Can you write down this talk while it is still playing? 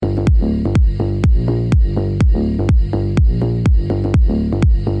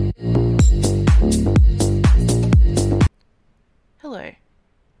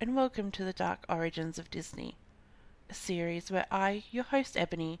welcome to the Dark Origins of Disney, a series where I, your host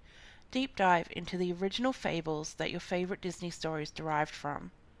Ebony, deep dive into the original fables that your favourite Disney stories derived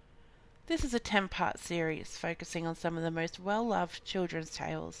from. This is a 10-part series focusing on some of the most well-loved children's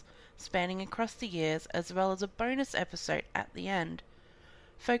tales, spanning across the years, as well as a bonus episode at the end,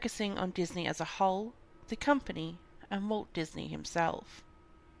 focusing on Disney as a whole, the company, and Walt Disney himself.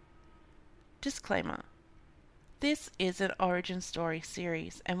 Disclaimer: this is an origin story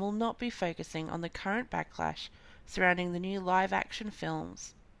series and will not be focusing on the current backlash surrounding the new live-action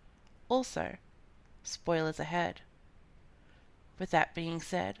films. Also, spoilers ahead. With that being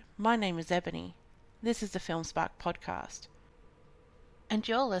said, my name is Ebony. This is the Film Spark podcast. And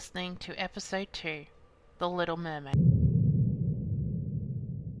you're listening to Episode 2, The Little Mermaid.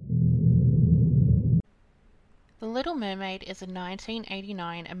 The Little Mermaid is a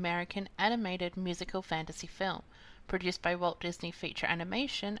 1989 American animated musical fantasy film produced by Walt Disney Feature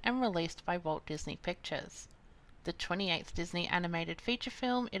Animation and released by Walt Disney Pictures. The 28th Disney animated feature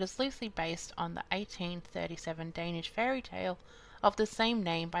film, it is loosely based on the 1837 Danish fairy tale of the same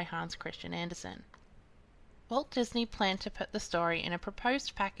name by Hans Christian Andersen. Walt Disney planned to put the story in a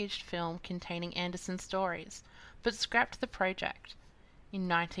proposed packaged film containing Andersen's stories, but scrapped the project. In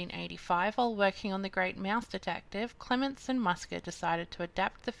 1985, while working on The Great Mouse Detective, Clements and Musker decided to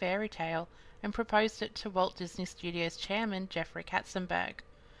adapt the fairy tale and proposed it to Walt Disney Studios chairman Jeffrey Katzenberg,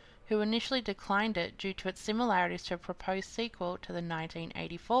 who initially declined it due to its similarities to a proposed sequel to the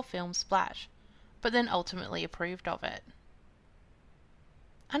 1984 film Splash, but then ultimately approved of it.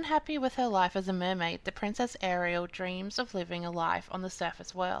 Unhappy with her life as a mermaid, the Princess Ariel dreams of living a life on the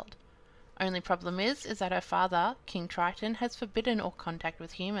surface world. Only problem is that her father, King Triton, has forbidden all contact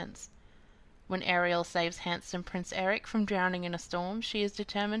with humans. When Ariel saves handsome Prince Eric from drowning in a storm, she is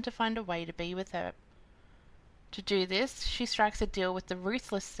determined to find a way to be with her. To do this, she strikes a deal with the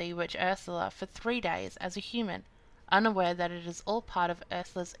ruthless sea witch Ursula for 3 days as a human, unaware that it is all part of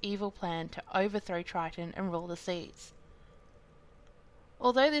Ursula's evil plan to overthrow Triton and rule the seas.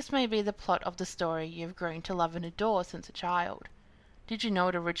 Although this may be the plot of the story you have grown to love and adore since a child, did you know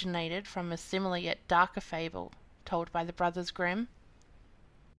it originated from a similar yet darker fable told by the Brothers Grimm?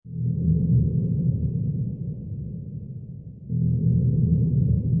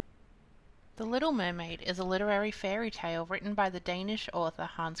 The Little Mermaid is a literary fairy tale written by the Danish author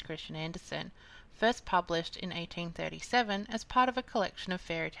Hans Christian Andersen, first published in 1837 as part of a collection of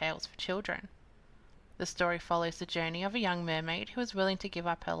fairy tales for children. The story follows the journey of a young mermaid who is willing to give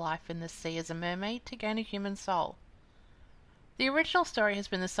up her life in the sea as a mermaid to gain a human soul. The original story has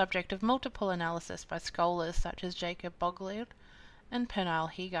been the subject of multiple analysis by scholars such as Jacob Boglund and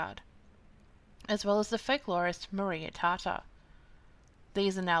Pernille Heegard, as well as the folklorist Maria Tartar.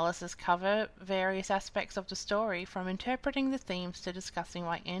 These analyses cover various aspects of the story, from interpreting the themes to discussing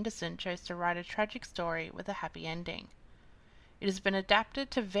why Andersen chose to write a tragic story with a happy ending. It has been adapted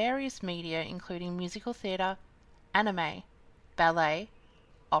to various media including musical theatre, anime, ballet,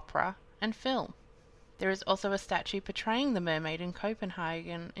 opera, and film. There is also a statue portraying the mermaid in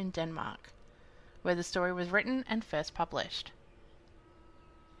Copenhagen in Denmark, where the story was written and first published.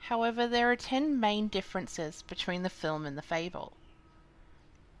 However, there are 10 main differences between the film and the fable.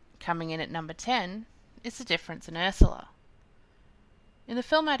 Coming in at number 10 is the difference in Ursula. In the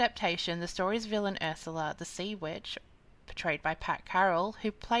film adaptation, the story's villain Ursula, the sea witch, portrayed by Pat Carroll,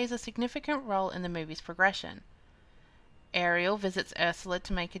 who plays a significant role in the movie's progression. Ariel visits Ursula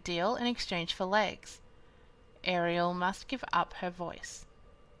to make a deal in exchange for legs. Ariel must give up her voice.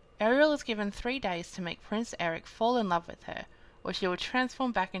 Ariel is given 3 days to make Prince Eric fall in love with her, or she will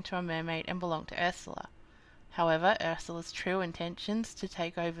transform back into a mermaid and belong to Ursula. However, Ursula's true intentions to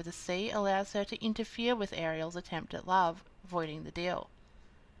take over the sea allows her to interfere with Ariel's attempt at love, voiding the deal.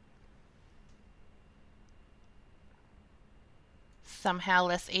 Somehow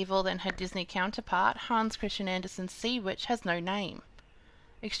less evil than her Disney counterpart, Hans Christian Andersen's Sea Witch has no name.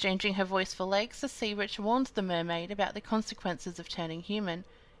 Exchanging her voice for legs, the Sea Witch warns the mermaid about the consequences of turning human,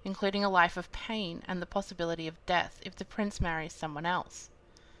 including a life of pain and the possibility of death if the prince marries someone else.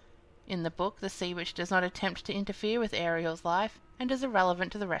 In the book, the Sea Witch does not attempt to interfere with Ariel's life and is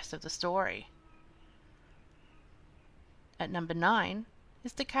irrelevant to the rest of the story. At number 9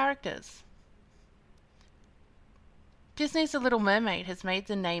 is the characters. Disney's The Little Mermaid has made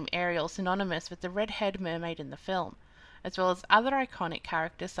the name Ariel synonymous with the red-haired mermaid in the film, as well as other iconic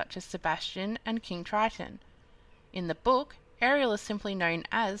characters such as Sebastian and King Triton. In the book, Ariel is simply known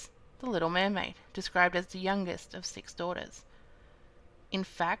as the Little Mermaid, described as the youngest of 6 daughters. In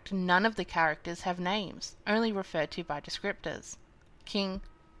fact, none of the characters have names, only referred to by descriptors: King,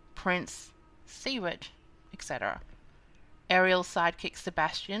 Prince, Sea Witch, etc. Ariel's sidekicks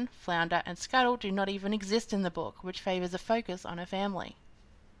Sebastian, Flounder, and Scuttle do not even exist in the book, which favours a focus on her family.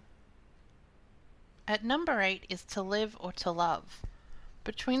 At number 8 is To Live or To Love.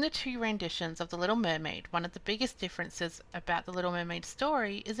 Between the two renditions of The Little Mermaid, one of the biggest differences about The Little Mermaid's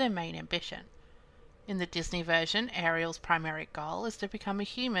story is her main ambition. In the Disney version, Ariel's primary goal is to become a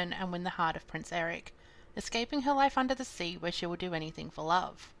human and win the heart of Prince Eric, escaping her life under the sea where she will do anything for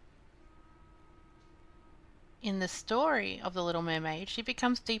love. In the story of The Little Mermaid, she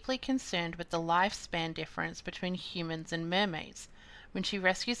becomes deeply concerned with the lifespan difference between humans and mermaids, when she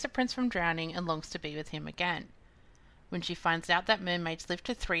rescues the prince from drowning and longs to be with him again. When she finds out that mermaids live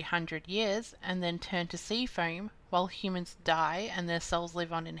to 300 years and then turn to sea foam, while humans die and their souls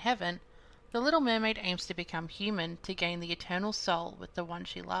live on in heaven, the Little Mermaid aims to become human to gain the eternal soul with the one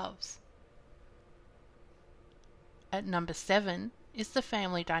she loves. At number 7 is the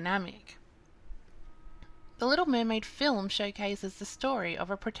family dynamic. The Little Mermaid film showcases the story of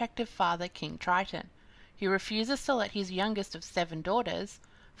a protective father, King Triton, who refuses to let his youngest of 7 daughters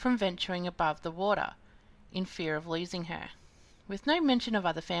from venturing above the water, in fear of losing her. With no mention of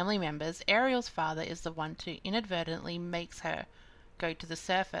other family members, Ariel's father is the one who inadvertently makes her go to the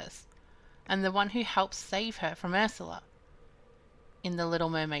surface, and the one who helps save her from Ursula. In the Little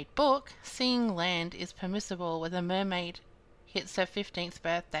Mermaid book, seeing land is permissible when a mermaid hits her 15th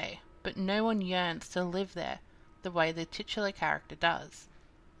birthday, but no one yearns to live there the way the titular character does.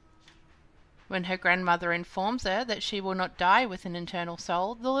 When her grandmother informs her that she will not die with an eternal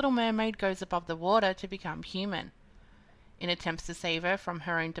soul, the Little Mermaid goes above the water to become human. In attempts to save her from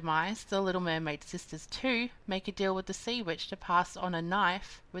her own demise, the Little Mermaid sisters too make a deal with the Sea Witch to pass on a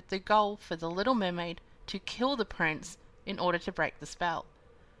knife with the goal for the Little Mermaid to kill the prince in order to break the spell.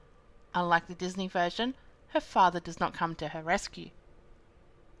 Unlike the Disney version, her father does not come to her rescue.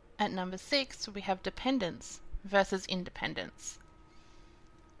 At number 6, we have dependence versus independence.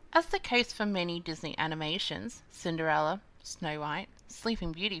 As the case for many Disney animations, Cinderella, Snow White,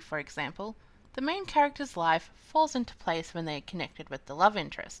 Sleeping Beauty for example, the main character's life falls into place when they are connected with the love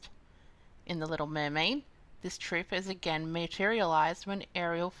interest. In The Little Mermaid, this trope is again materialized when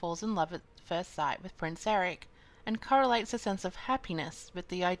Ariel falls in love at first sight with Prince Eric and correlates a sense of happiness with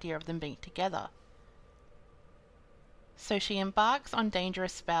the idea of them being together. So she embarks on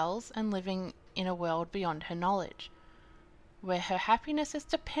dangerous spells and living in a world beyond her knowledge, where her happiness is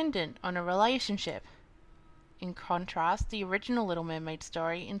dependent on a relationship. In contrast, the original Little Mermaid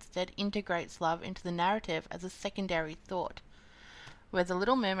story instead integrates love into the narrative as a secondary thought, where the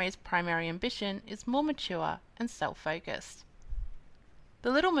Little Mermaid's primary ambition is more mature and self-focused.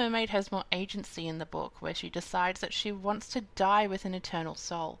 The Little Mermaid has more agency in the book, where she decides that she wants to die with an eternal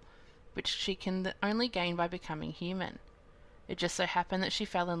soul, which she can only gain by becoming human. It just so happened that she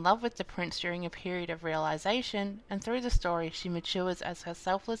fell in love with the prince during a period of realization, and through the story she matures as her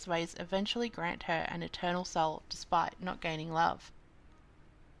selfless ways eventually grant her an eternal soul despite not gaining love.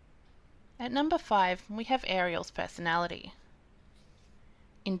 At number 5, we have Ariel's personality.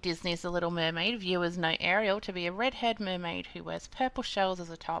 In Disney's The Little Mermaid, viewers know Ariel to be a red-haired mermaid who wears purple shells as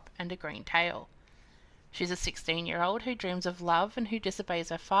a top and a green tail. She's a 16-year-old who dreams of love and who disobeys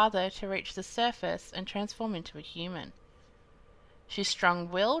her father to reach the surface and transform into a human. She's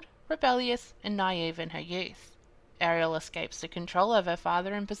strong-willed, rebellious, and naive in her youth. Ariel escapes the control of her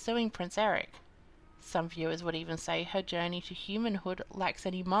father in pursuing Prince Eric. Some viewers would even say her journey to humanhood lacks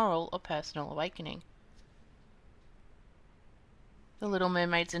any moral or personal awakening. The Little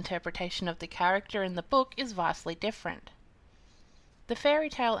Mermaid's interpretation of the character in the book is vastly different. The fairy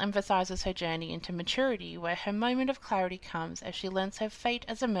tale emphasizes her journey into maturity, where her moment of clarity comes as she learns her fate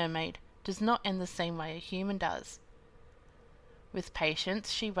as a mermaid does not end the same way a human does. With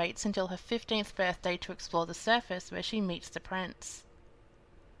patience, she waits until her 15th birthday to explore the surface, where she meets the prince.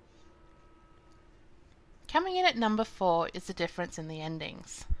 Coming in at number 4 is the difference in the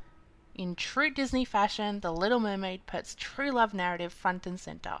endings. In true Disney fashion, The Little Mermaid puts true love narrative front and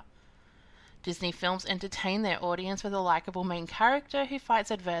center. Disney films entertain their audience with a likable main character who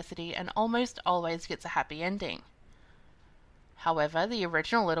fights adversity and almost always gets a happy ending. However, the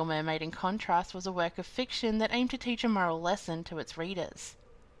original Little Mermaid, in contrast, was a work of fiction that aimed to teach a moral lesson to its readers.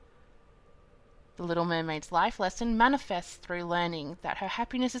 The Little Mermaid's life lesson manifests through learning that her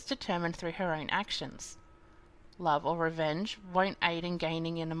happiness is determined through her own actions. Love or revenge won't aid in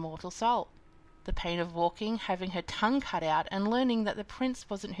gaining an immortal soul. The pain of walking, having her tongue cut out, and learning that the prince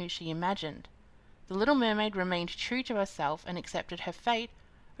wasn't who she imagined. The Little Mermaid remained true to herself and accepted her fate,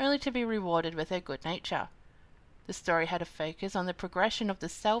 only to be rewarded with her good nature. The story had a focus on the progression of the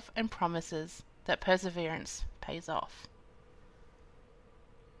self and promises that perseverance pays off.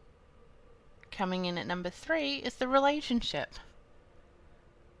 Coming in at number 3 is the relationship.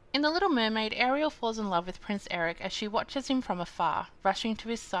 In The Little Mermaid, Ariel falls in love with Prince Eric as she watches him from afar, rushing to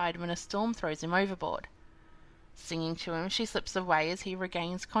his side when a storm throws him overboard. Singing to him, she slips away as he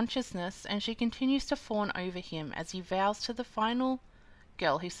regains consciousness, and she continues to fawn over him as he vows to the final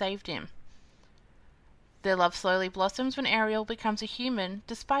girl who saved him. Their love slowly blossoms when Ariel becomes a human,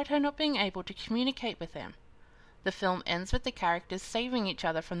 despite her not being able to communicate with him. The film ends with the characters saving each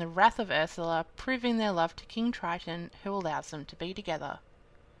other from the wrath of Ursula, proving their love to King Triton, who allows them to be together.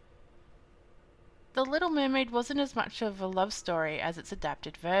 The Little Mermaid wasn't as much of a love story as its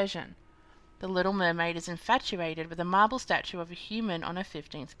adapted version. The Little Mermaid is infatuated with a marble statue of a human on her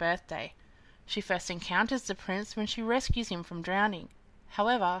 15th birthday. She first encounters the prince when she rescues him from drowning.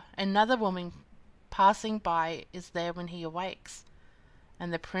 However, another woman passing by is there when he awakes,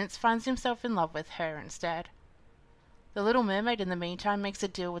 and the prince finds himself in love with her instead. The Little Mermaid in the meantime makes a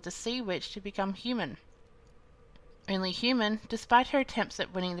deal with the sea witch to become human. Only human, despite her attempts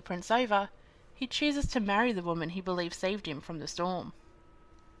at winning the prince over, he chooses to marry the woman he believes saved him from the storm.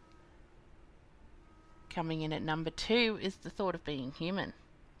 Coming in at number 2 is the thought of being human.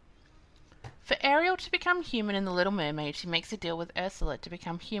 For Ariel to become human in The Little Mermaid, she makes a deal with Ursula to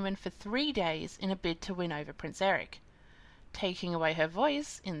become human for 3 days in a bid to win over Prince Eric, taking away her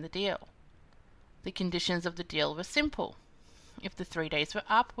voice in the deal. The conditions of the deal were simple. If the 3 days were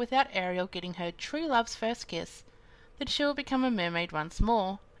up without Ariel getting her true love's first kiss, then she will become a mermaid once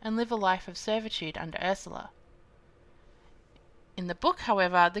more and live a life of servitude under Ursula. In the book,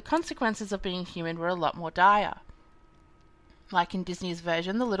 however, the consequences of being human were a lot more dire. Like in Disney's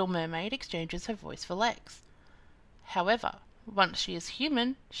version, the Little Mermaid exchanges her voice for legs. However, once she is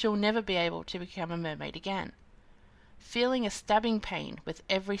human, she'll never be able to become a mermaid again, feeling a stabbing pain with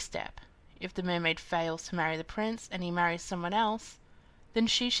every step. If the mermaid fails to marry the prince and he marries someone else, then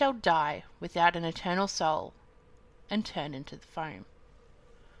she shall die without an eternal soul and turn into the foam.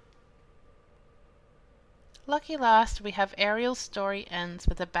 Lucky last, we have Ariel's story ends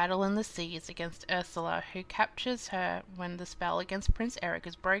with a battle in the seas against Ursula, who captures her when the spell against Prince Eric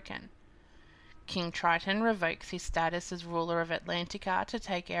is broken. King Triton revokes his status as ruler of Atlantica to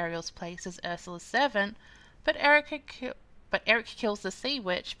take Ariel's place as Ursula's servant, but Eric kills the sea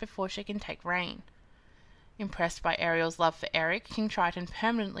witch before she can take reign. Impressed by Ariel's love for Eric, King Triton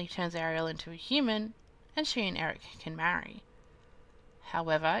permanently turns Ariel into a human, and she and Eric can marry.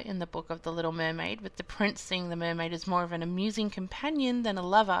 However, in the book of The Little Mermaid, with the prince seeing the mermaid as more of an amusing companion than a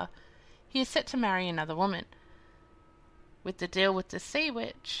lover, he is set to marry another woman. With the deal with the sea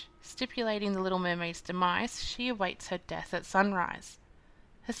witch stipulating the Little Mermaid's demise, she awaits her death at sunrise.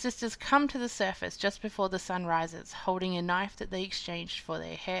 Her sisters come to the surface just before the sun rises, holding a knife that they exchanged for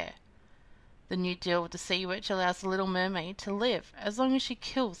their hair. The new deal with the sea witch allows the Little Mermaid to live as long as she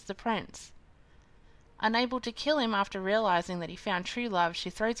kills the prince. Unable to kill him after realizing that he found true love, she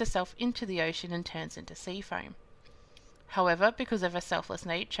throws herself into the ocean and turns into sea foam. However, because of her selfless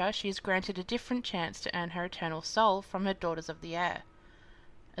nature, she is granted a different chance to earn her eternal soul from her daughters of the air.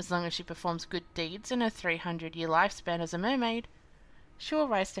 As long as she performs good deeds in her 300-year lifespan as a mermaid, she will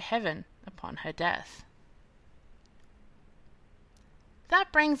rise to heaven upon her death.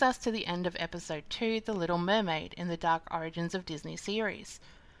 That brings us to the end of episode 2, The Little Mermaid, in the Dark Origins of Disney series.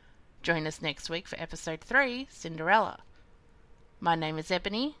 Join us next week for episode 3, Cinderella. My name is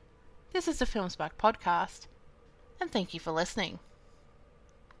Ebony, this is the Film Spark podcast, and thank you for listening.